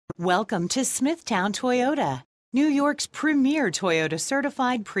Welcome to Smithtown Toyota, New York's premier Toyota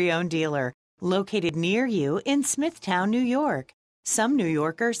certified pre-owned dealer, located near you in Smithtown, New York. Some New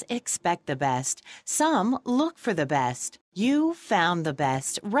Yorkers expect the best. Some look for the best. You found the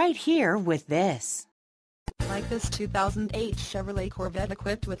best right here with this. Like this 2008 Chevrolet Corvette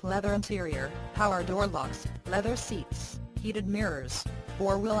equipped with leather interior, power door locks, leather seats, heated mirrors,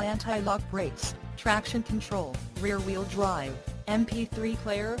 4-wheel anti-lock brakes, traction control, rear-wheel drive, MP3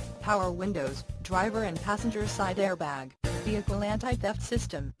 player, power windows, driver and passenger side airbag, vehicle anti-theft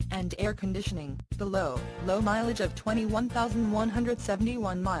system, and air conditioning. The low mileage of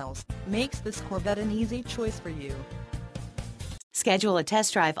 21,171 miles makes this Corvette an easy choice for you. Schedule a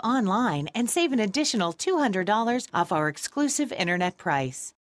test drive online and save an additional $200 off our exclusive internet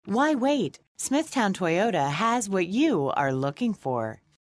price. Why wait? Smithtown Toyota has what you are looking for.